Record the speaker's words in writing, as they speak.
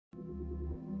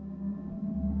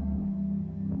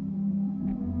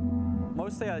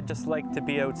Mostly I just like to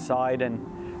be outside and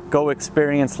go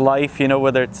experience life,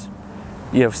 whether it's,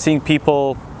 seeing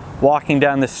people walking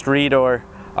down the street or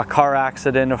a car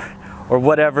accident or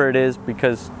whatever it is,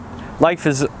 because life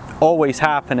is always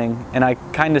happening, and I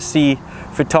kind of see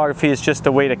photography as just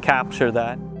a way to capture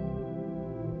that.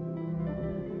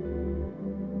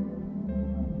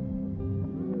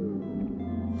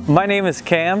 My name is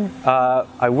Cam.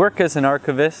 I work as an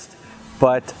archivist,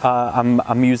 but I'm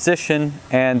a musician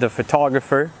and a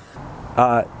photographer.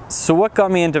 So what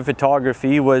got me into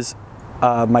photography was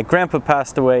my grandpa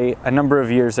passed away a number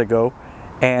of years ago,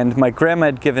 and my grandma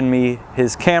had given me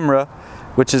his camera,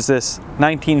 which is this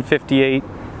 1958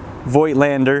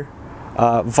 Voigtlander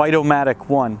Vitomatic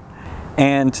 1.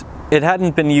 And it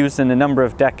hadn't been used in a number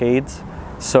of decades,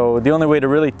 so the only way to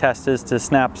really test is to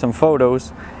snap some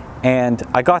photos. And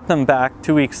I got them back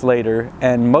 2 weeks later,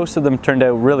 and most of them turned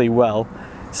out really well.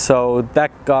 So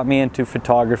that got me into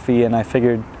photography, and I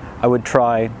figured I would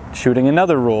try shooting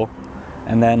another roll,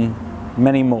 and then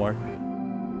many more.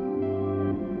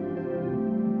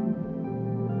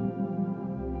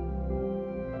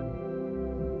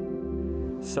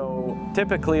 So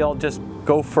typically I'll just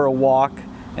go for a walk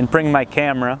and bring my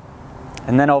camera,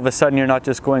 and then all of a sudden you're not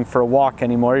just going for a walk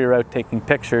anymore, you're out taking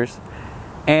pictures.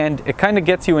 And it kind of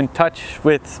gets you in touch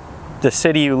with the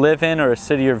city you live in, or a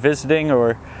city you're visiting,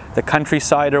 or the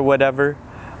countryside or whatever.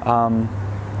 And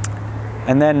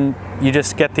then you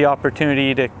just get the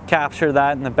opportunity to capture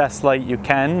that in the best light you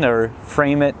can, or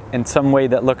frame it in some way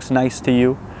that looks nice to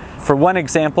you. For one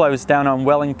example, I was down on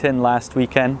Wellington last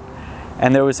weekend,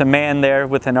 and there was a man there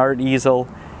with an art easel,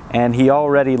 and he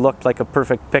already looked like a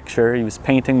perfect picture. He was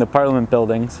painting the Parliament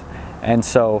buildings, and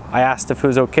so I asked if it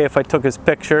was okay if I took his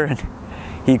picture, and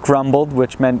he grumbled,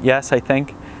 which meant yes, I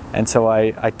think. And so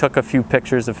I took a few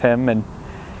pictures of him, and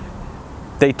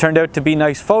they turned out to be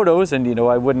nice photos, and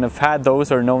I wouldn't have had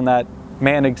those or known that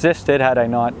man existed had I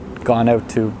not gone out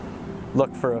to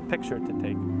look for a picture to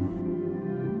take.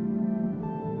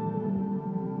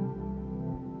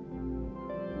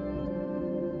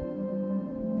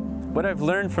 What I've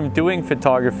learned from doing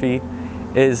photography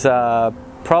is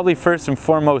probably first and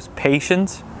foremost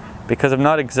patience, because I'm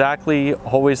not exactly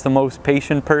always the most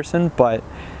patient person, but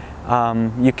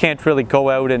you can't really go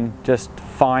out and just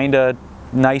find a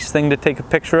nice thing to take a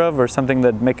picture of or something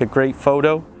that'd make a great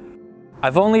photo.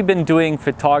 I've only been doing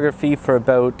photography for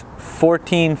about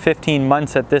 14-15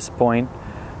 months at this point,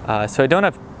 so I don't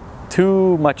have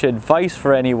too much advice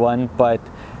for anyone, but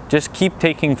just keep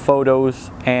taking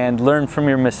photos and learn from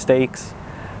your mistakes.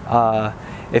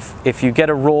 If you get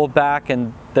a roll back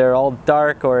and they're all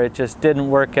dark, or it just didn't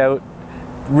work out,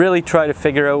 really try to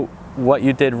figure out what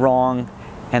you did wrong,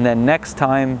 and then next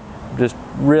time just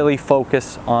really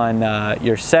focus on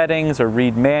your settings or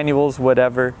read manuals,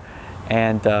 whatever,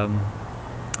 and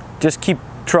just keep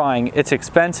trying. It's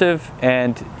expensive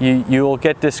and you'll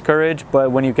get discouraged,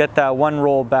 but when you get that one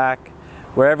roll back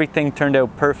where everything turned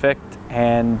out perfect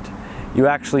and you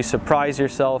actually surprise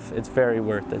yourself, it's very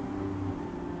worth it.